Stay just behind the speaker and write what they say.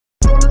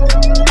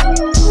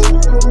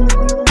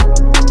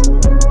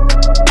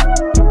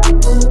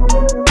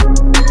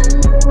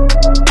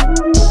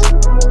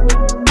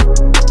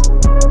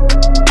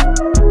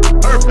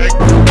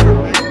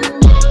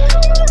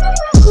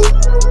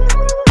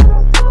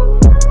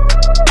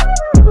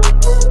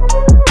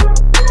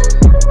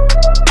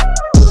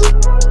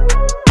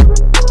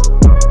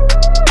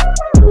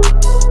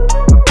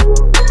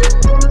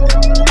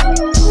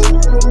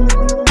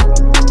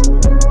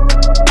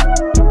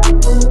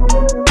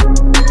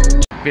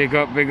Big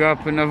up,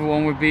 another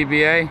one with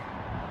BBA.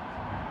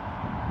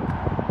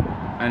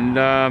 And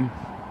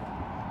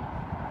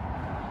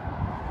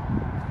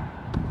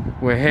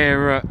we're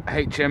here at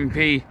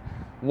HMP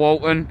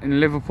Walton in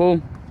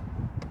Liverpool.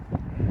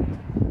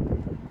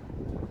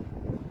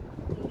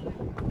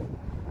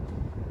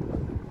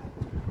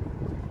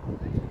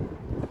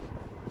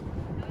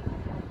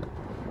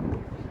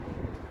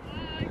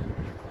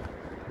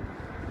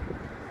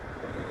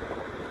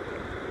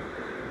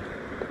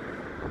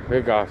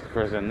 Big ass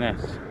prison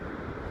this.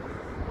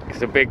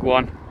 It's a big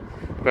one.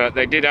 But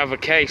they did have a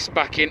case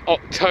back in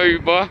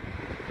October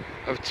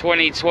of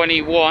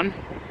 2021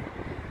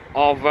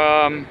 of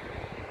a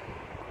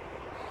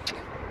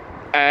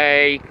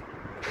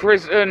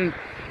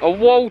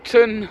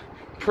Walton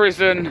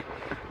prison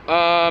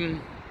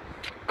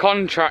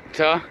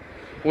contractor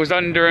was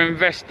under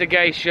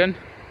investigation,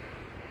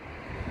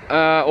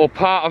 or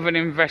part of an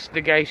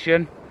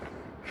investigation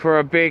for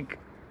a big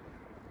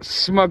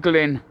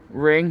smuggling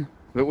ring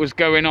that was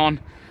going on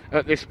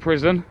at this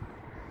prison.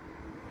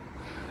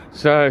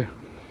 So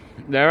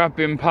there have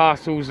been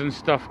parcels and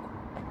stuff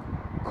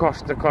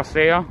crossed across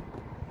here.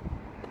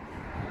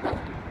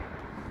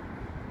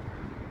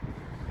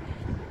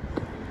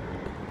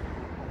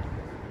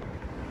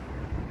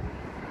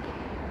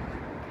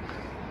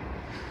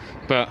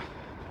 But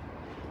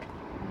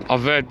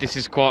I've heard this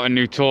is quite a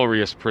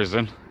notorious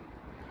prison.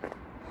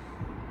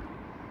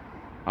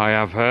 I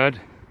have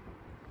heard.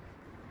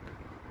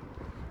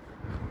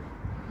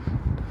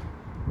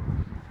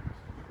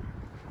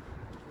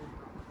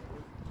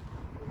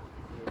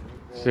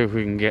 See if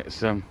we can get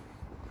some.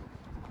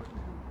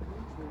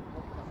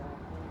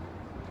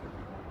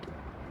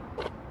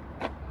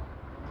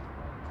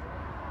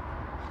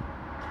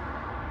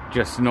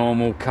 Just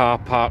normal car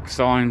park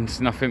signs,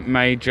 nothing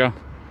major.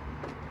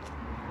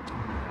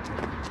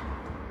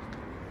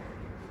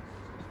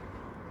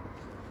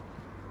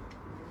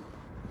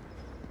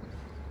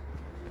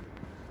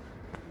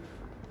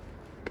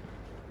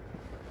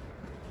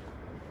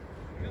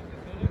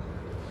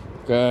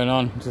 Going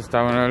on, just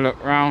having a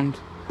look round.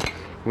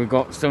 We've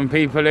got some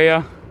people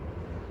here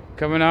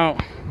coming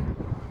out.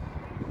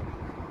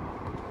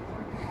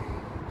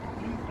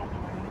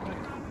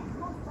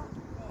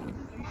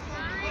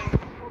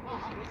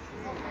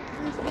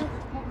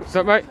 What's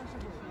up, mate?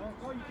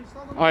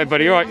 Hi,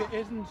 buddy, you alright?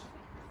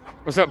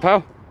 What's up,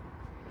 pal?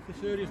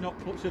 This area's not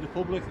put to the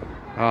public.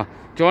 Do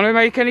you want to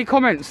make any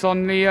comments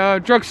on the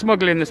drug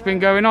smuggling that's been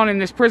going on in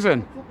this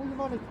prison?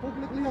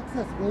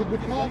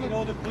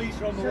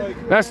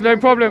 That's no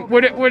problem.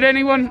 Would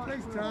anyone?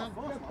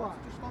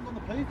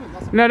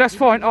 No, that's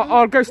fine.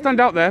 I'll go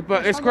stand out there,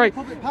 but it's great.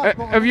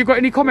 Have you got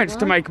any comments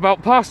to make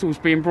about parcels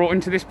being brought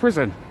into this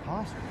prison?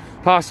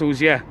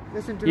 Parcels, yeah.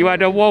 You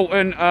had a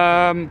Walton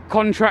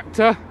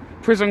contractor,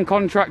 prison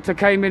contractor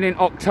came in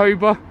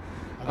October.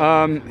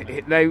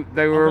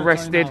 They were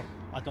arrested.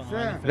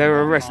 They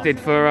were arrested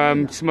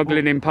for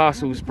smuggling in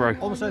parcels, bro.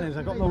 All I'm saying is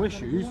I've got no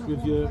issues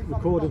with you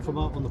recording from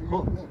out on the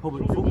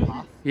public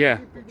footpath. Yeah.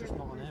 Just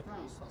not on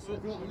airports.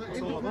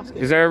 That's all I'm asking.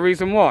 Is there a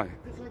reason why?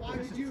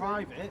 This is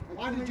private,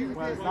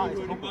 whereas that is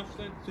public.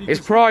 So It's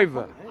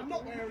private.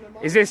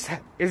 Is this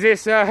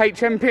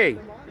HMP?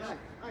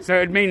 So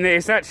it'd mean that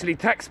it's actually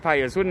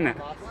taxpayers, wouldn't it?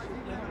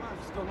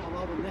 Still not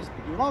allowed on this.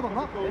 You're allowed on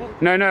that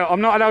bit. No,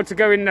 I'm not allowed to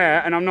go in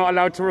there, and I'm not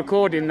allowed to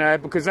record in there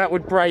because that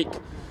would break.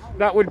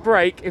 That would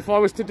break if I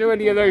was to do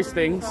any of those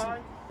things.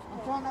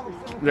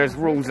 There's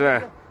rules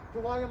there.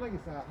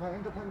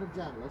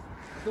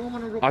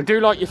 I do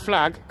like your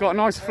flag. Got a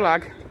nice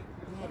flag.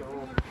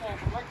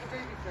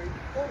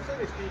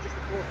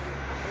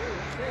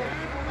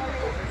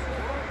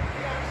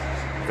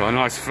 Got a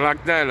nice flag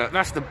there, look.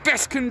 That's the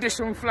best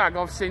condition flag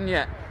I've seen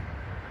yet.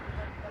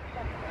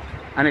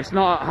 And it's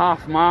not at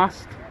half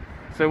mast.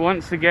 So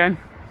once again,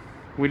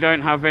 we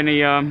don't have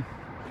any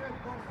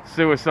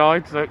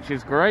suicides, which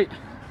is great.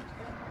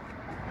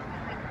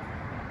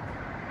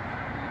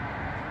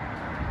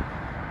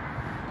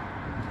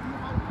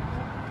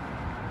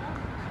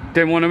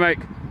 Didn't want to make.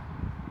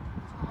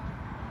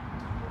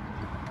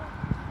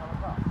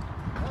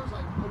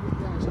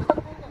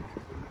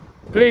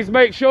 Please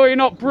make sure you're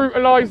not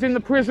brutalising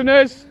the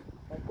prisoners.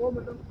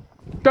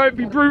 Don't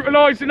be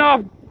brutalising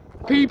our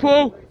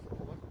people.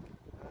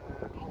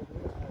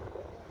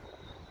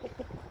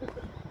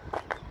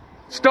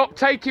 Stop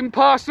taking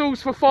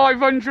parcels for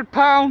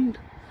 £500.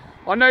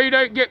 I know you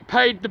don't get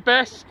paid the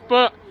best,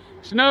 but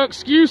it's no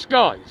excuse,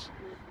 guys.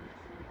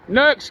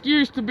 No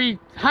excuse to be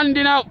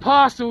handing out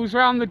parcels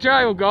around the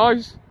jail,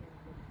 guys.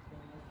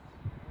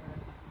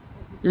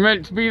 You're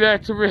meant to be there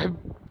to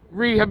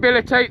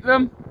rehabilitate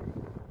them.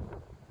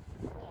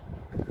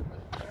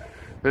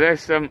 But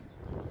there's some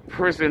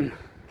prison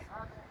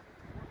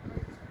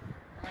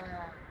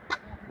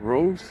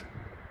rules.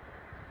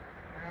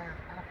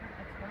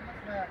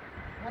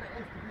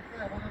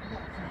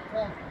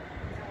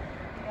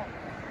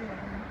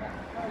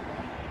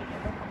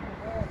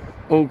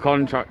 All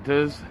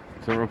contractors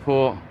to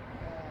report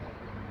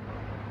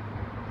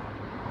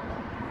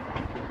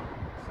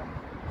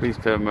Please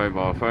turn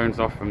mobile phones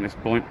off from this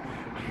point.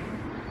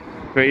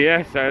 But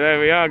yeah, so there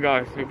we are,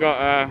 guys. We've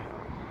got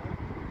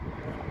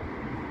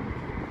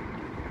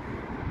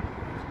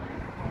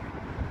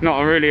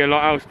not really a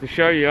lot else to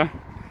show you.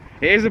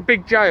 It is a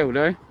big jail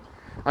though.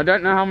 I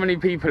don't know how many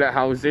people it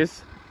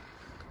houses.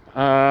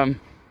 Should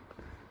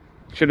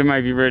have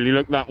maybe really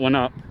looked that one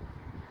up.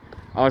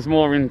 I was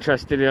more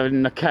interested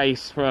in the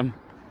case from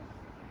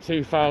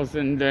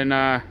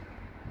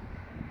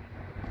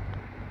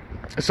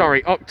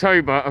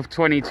October of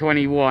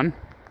 2021,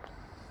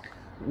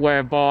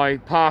 whereby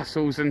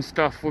parcels and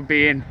stuff were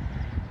being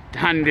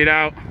handed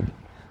out,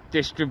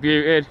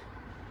 distributed.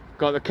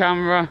 Got the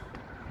camera,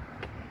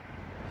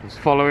 it's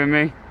following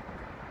me.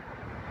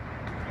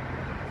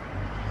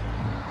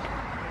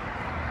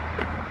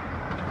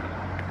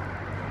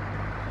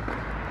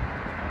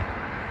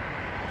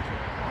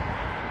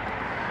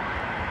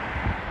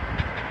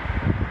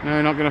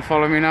 No, not going to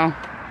follow me now.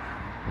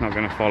 Not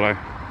going to follow.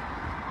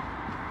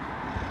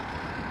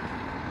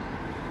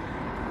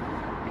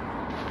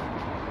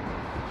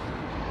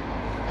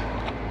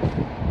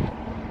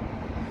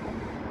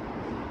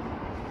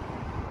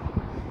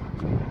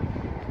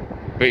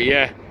 But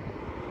yeah,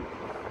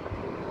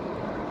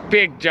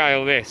 big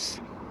jail this.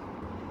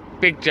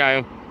 Big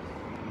jail.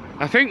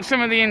 I think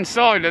some of the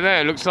inside of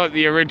there looks like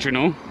the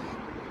original.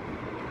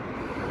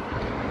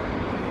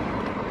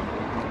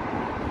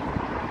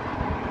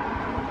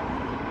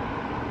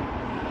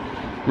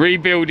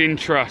 Rebuilding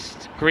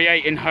trust,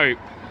 creating hope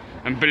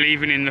and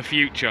believing in the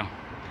future.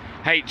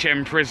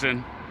 HM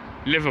Prison,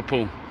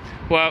 Liverpool.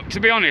 Well,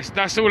 to be honest,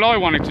 that's all I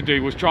wanted to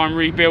do, was try and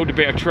rebuild a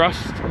bit of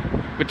trust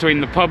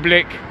between the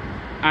public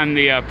and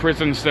the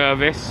prison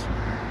service.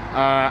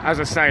 As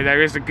I say,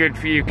 there is a good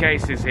few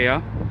cases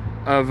here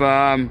of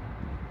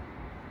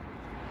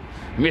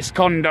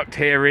misconduct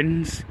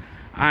hearings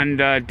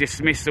and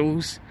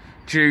dismissals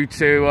due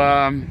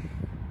to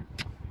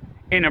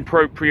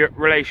inappropriate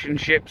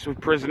relationships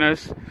with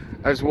prisoners,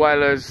 as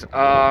well as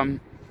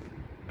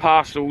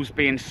parcels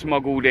being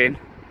smuggled in.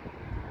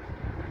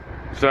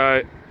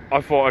 So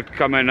I thought I'd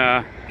come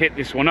and hit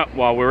this one up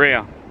while we're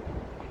here.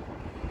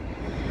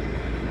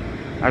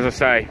 As I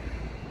say,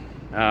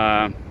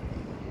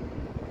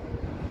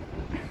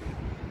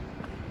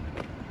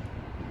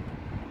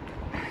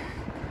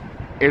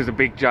 it's a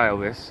big jail,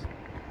 this.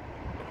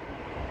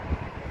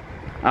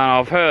 And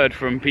I've heard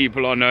from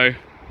people I know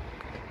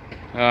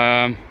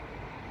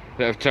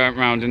that have turned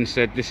around and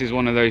said this is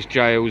one of those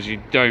jails you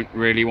don't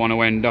really want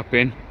to end up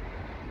in.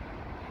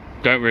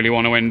 Don't really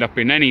want to end up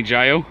in any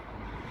jail,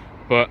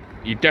 but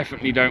you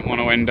definitely don't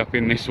want to end up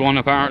in this one,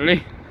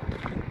 apparently.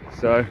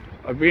 So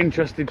I'd be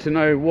interested to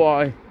know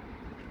why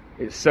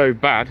it's so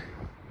bad.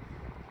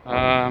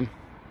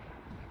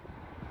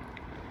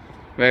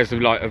 There's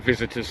like a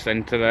visitors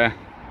centre there,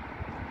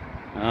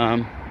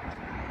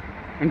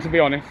 and to be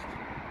honest,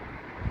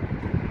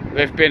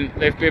 they've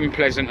been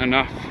pleasant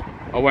enough.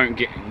 I won't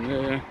get in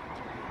there.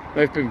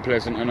 They've been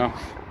pleasant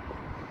enough.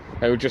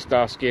 They were just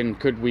asking,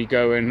 could we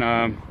go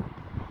and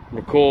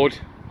record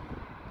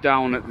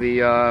down at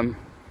the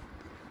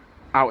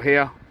out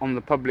here on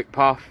the public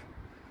path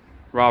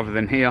rather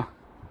than here.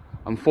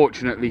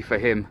 Unfortunately for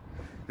him,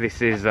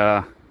 this is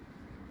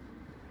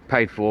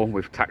paid for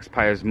with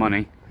taxpayers'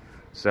 money.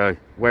 So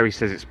where he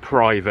says it's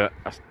private,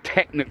 that's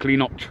technically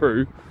not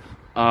true.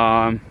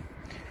 But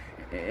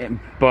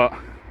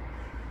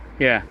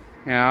yeah,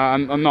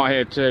 I'm not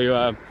here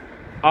to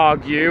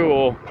argue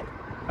or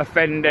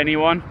offend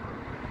anyone.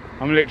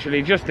 I'm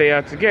literally just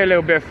here to get a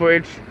little bit of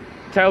footage,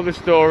 tell the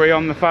story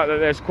on the fact that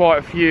there's quite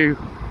a few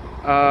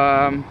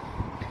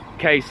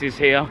cases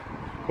here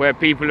where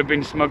people have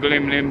been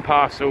smuggling in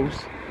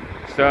parcels.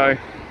 So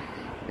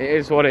it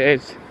is what it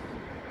is.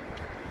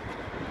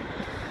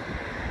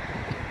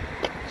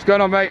 What's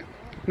going on, mate?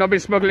 Not been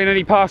smuggling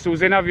any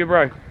parcels in, have you,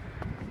 bro?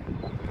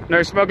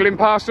 No smuggling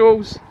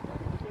parcels?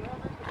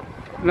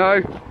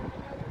 No?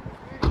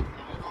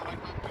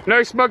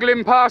 No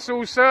smuggling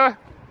parcels, sir?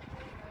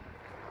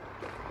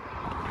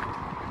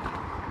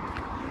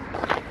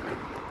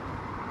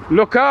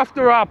 Look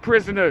after our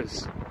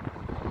prisoners.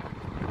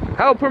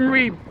 Help them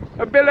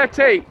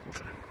rehabilitate.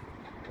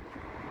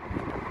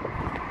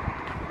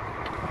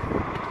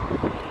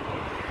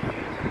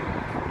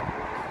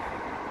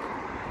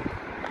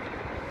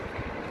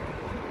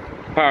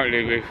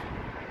 Apparently we've...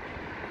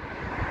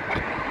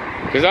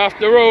 Because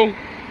after all,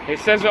 it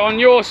says it on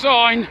your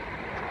sign.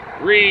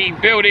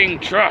 Rebuilding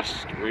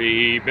trust.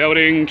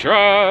 Rebuilding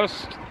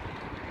trust.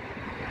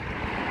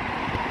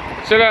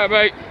 See that,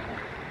 mate?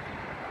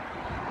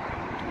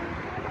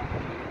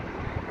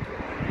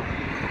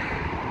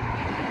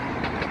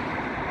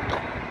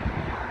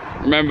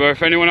 Remember,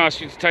 if anyone asks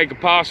you to take a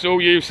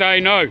parcel, you say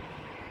no.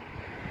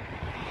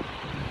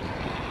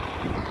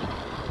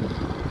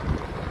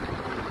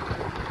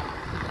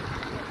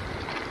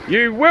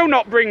 You will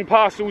not bring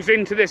parcels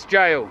into this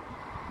jail.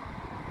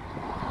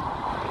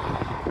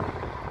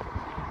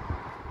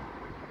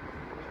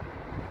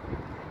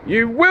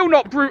 You will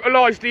not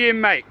brutalise the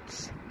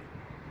inmates.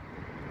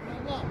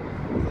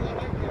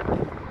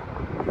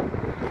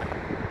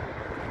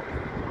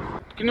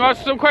 Can you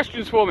answer some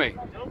questions for me?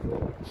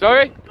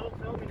 Sorry?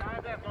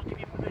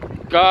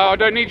 I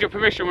don't need your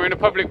permission. We're in a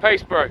public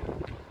place, bro.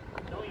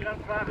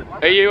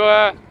 Are you,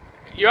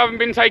 you haven't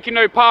been taking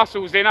no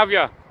parcels in, have you?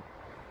 You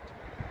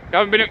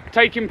haven't been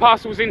taking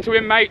parcels into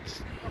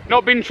inmates?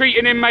 Not been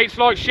treating inmates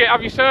like shit,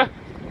 have you, sir?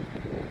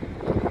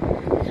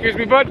 Excuse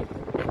me, bud?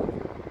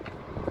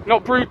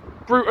 Not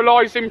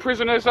brutalising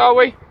prisoners, are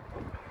we?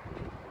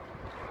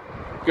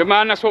 Good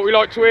man, that's what we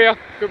like to hear.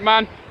 Good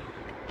man.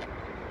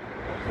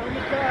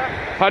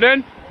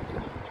 Pardon?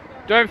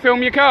 Don't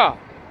film your car.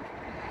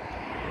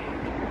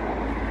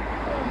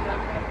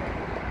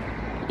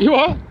 You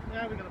are?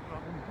 Yeah, we got a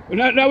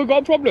problem. Now we've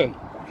got a problem.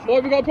 Why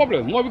have we got a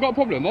problem? Why have we got a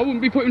problem? I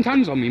wouldn't be putting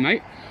hands on me,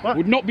 mate. What?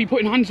 Would not be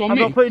putting hands on I'm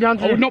me. not putting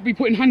hands on I would you. not be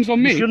putting hands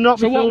on me. You should not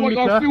be so what? filming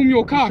I'll film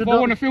your car you if I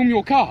want to film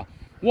your car.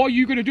 What are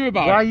you going to do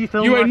about it? Why are you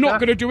filming You are my not car?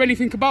 going to do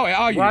anything about it,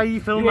 are you? Why are you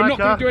filming You are my not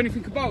car? going to do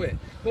anything about it.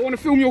 If I want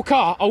to film your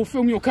car, I will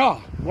film your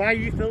car. Why are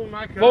you filming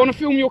my car? If I want to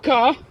film your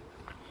car,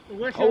 I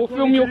will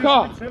film your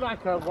car.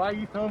 Why are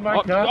you filming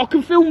my car? I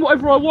can film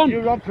whatever I want.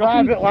 You're on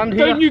private land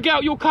here. Don't you get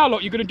out your car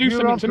like you're going to do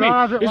something to me.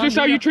 Is this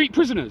how you treat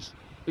prisoners?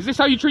 Is this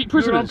how you treat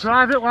prisoners? You're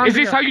on private land. Is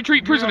this how you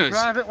treat prisoners? You're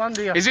on private land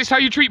here. Is this how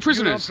you treat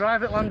prisoners? You're on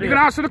private land here. You're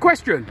going to answer the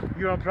question?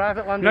 You're on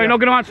private land No, here. you're not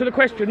going to answer the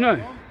question, no.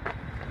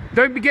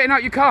 Don't be getting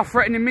out your car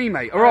threatening me,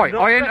 mate. Alright,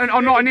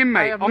 I'm not an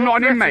inmate. I'm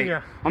not an inmate.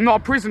 I'm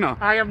not a prisoner.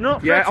 I am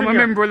not Yeah, I'm a threatening you.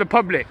 member of the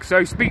public,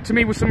 so speak to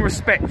me with some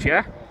respect,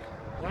 yeah?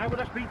 Why would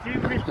I speak to you,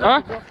 Chris?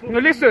 Huh? No,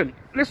 listen,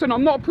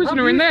 I'm not a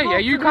prisoner in there, yeah?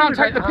 You can't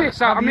take the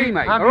piss out of me,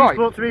 mate, alright? Have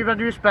you spoke to me with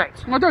any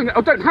respect? I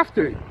don't have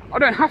to. I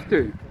don't have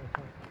to.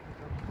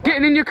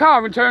 Getting in your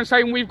car and turn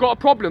saying we've got a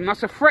problem,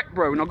 that's a threat,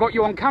 bro, and I got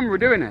you on camera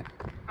doing it.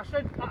 I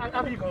said, why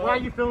are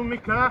you filming my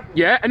car?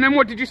 Yeah, and then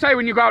what did you say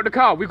when you got out of the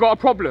car? We've got a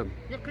problem.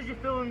 Yeah, because you're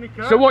filming my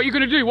car. So what are you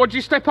going to do? What, did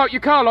you step out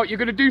your car like you're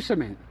going to do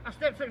something? I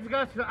stepped out the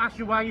car to ask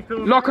you why you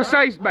filming Like my I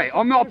car. say, mate,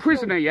 I'm not a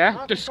prisoner,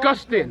 yeah?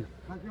 Disgusting.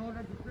 Thank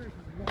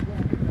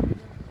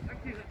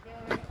you,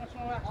 that's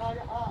all right.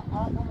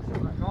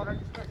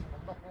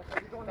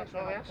 That's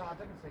all right.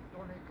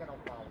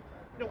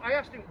 No, I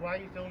asked him why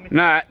you filming me.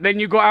 Nah, then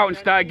you got out and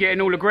started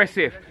getting all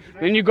aggressive.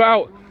 Then you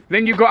got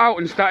out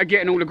and started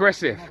getting all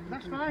aggressive.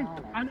 That's fine.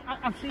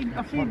 I've seen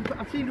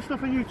the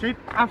stuff on YouTube.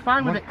 I'm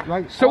fine with it.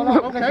 Right. So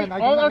Okay.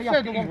 All I've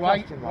said is why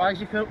is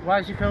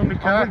he filming me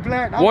car?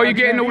 Why are you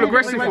getting all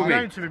aggressive with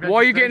me? Why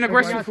are you getting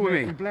aggressive with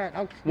me?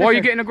 Why are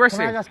you getting aggressive?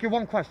 Can I ask you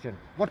one question?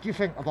 What do you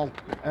think about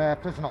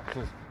prison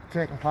officers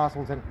taking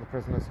parcels into the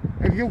prisoners?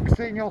 If you've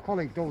seen your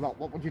colleague do that,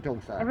 what would you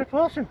do, I sir?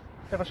 report him.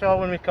 If I saw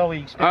one of my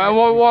colleagues.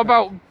 What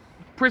about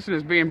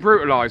prisoners being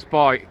brutalised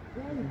by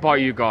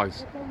you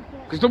guys?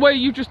 Because the way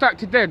you just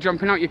acted there,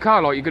 jumping out your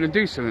car like you're going to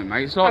do something,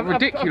 mate, it's like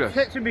ridiculous. I'm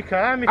protecting my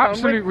car, my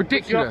Absolute family.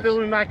 ridiculous. You're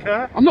filming my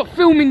car. I'm not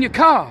filming your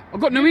car.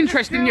 I've got no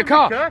interest in your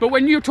car. But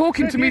when you're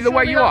talking to me the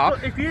way you are,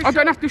 I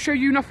don't have to show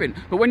you nothing.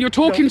 But when you're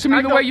talking to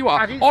me the way you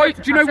are, do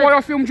you know why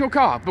I filmed your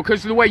car?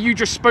 Because of the way you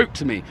just spoke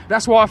to me.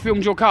 That's why I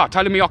filmed your car,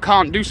 telling me I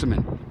can't do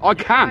something. I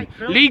can.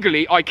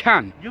 Legally, I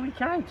can. You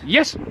can't.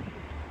 Yes.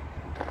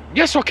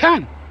 Yes, I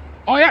can.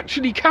 I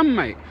actually can,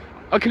 mate.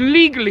 I can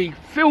legally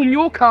film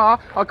your car,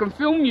 I can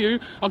film you,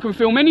 I can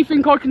film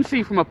anything I can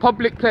see from a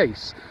public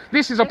place.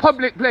 This is a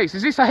public place.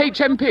 Is this a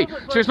HMP?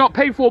 So it's not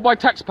paid for by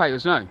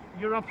taxpayers, no.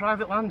 You're on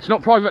private land. It's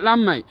not private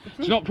land, mate.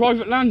 It's not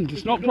private land.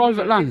 It's not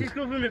private land. It's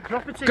government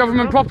property.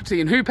 Government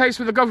property. And who pays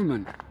for the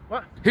government?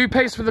 What? Who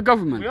pays for the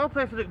government? We all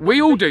pay for the... We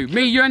all do.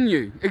 Me, you and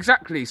you.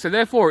 Exactly. So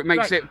therefore it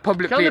makes it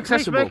publicly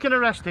accessible. Can the police make an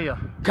arrest here?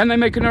 Can they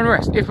make an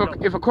arrest? If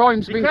a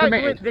crime's been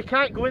committed? They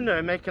can't go in there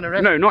and make an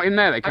arrest. No, not in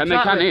there. They can. They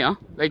can here.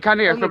 They can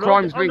here if a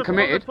crime's been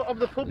committed.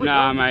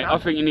 Nah, mate. I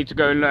think you need to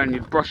go and learn.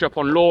 You brush up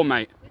on law,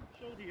 mate.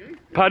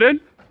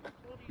 Pardon?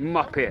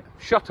 Muppet.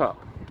 Shut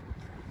up.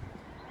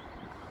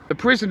 The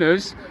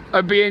prisoners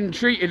are being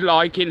treated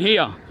like in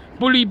here.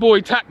 Bully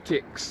boy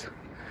tactics.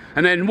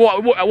 And then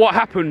what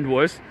happened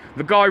was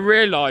the guy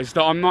realised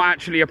that I'm not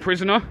actually a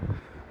prisoner.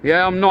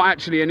 Yeah, I'm not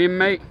actually an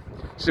inmate.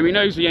 So he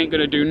knows he ain't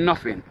going to do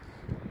nothing.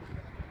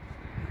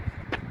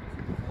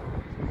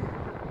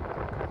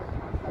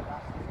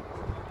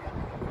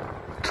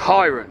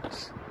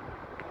 Tyrants.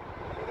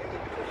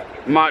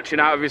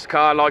 Marching out of his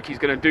car like he's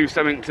going to do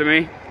something to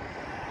me.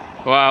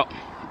 Well,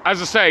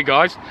 as I say,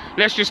 guys,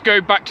 let's just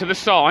go back to the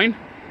sign.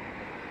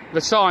 The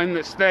sign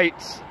that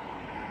states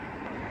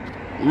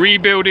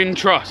rebuilding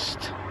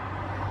trust.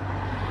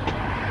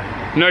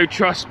 No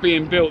trust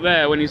being built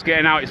there when he's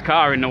getting out his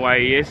car in the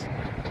way he is.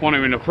 Want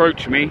to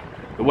approach me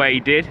the way he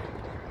did.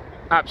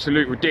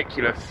 Absolute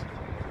ridiculous.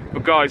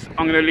 But guys,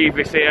 I'm going to leave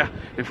this here.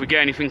 If we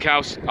get anything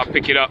else, I'll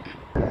pick it up.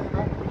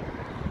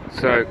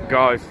 So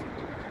guys,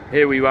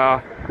 here we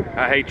are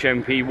at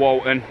HMP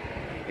Walton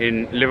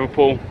in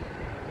Liverpool.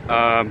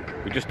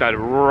 We just had a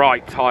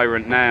right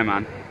tyrant there,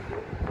 man.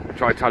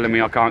 Tried telling me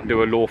I can't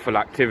do a lawful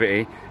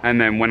activity, and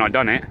then when I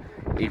done it,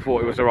 he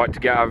thought it was alright to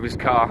get out of his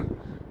car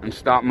and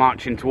start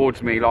marching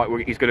towards me like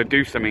he's going to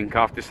do something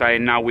after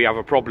saying now we have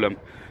a problem.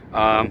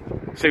 As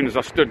soon as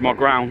I stood my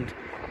ground,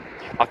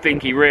 I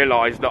think he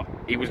realised that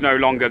he was no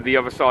longer the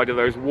other side of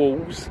those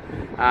walls,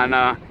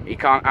 and he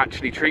can't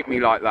actually treat me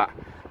like that,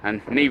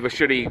 and neither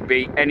should he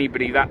be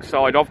anybody that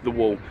side of the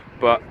wall.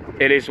 But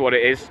it is what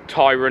it is.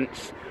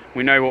 Tyrants.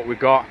 We know what we've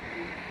got.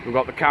 We've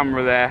got the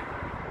camera there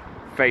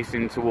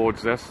facing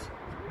towards us.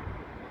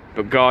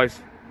 But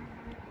guys,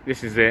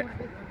 this is it.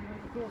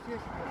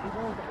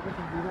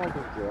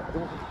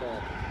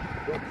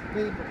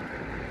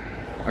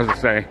 As I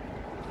say,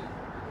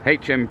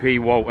 HMP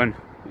Walton,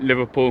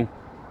 Liverpool,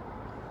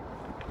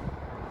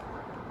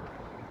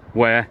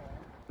 where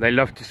they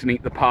love to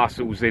sneak the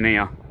parcels in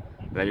here.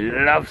 They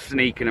love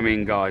sneaking them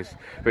in, guys.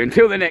 But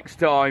until the next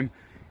time,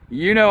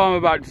 you know what I'm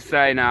about to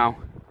say now.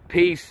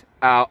 Peace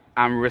out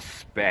and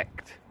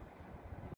respect.